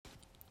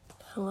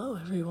Hello,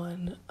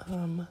 everyone.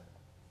 The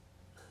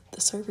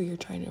server you're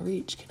trying to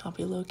reach cannot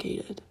be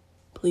located.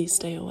 Please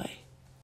stay away.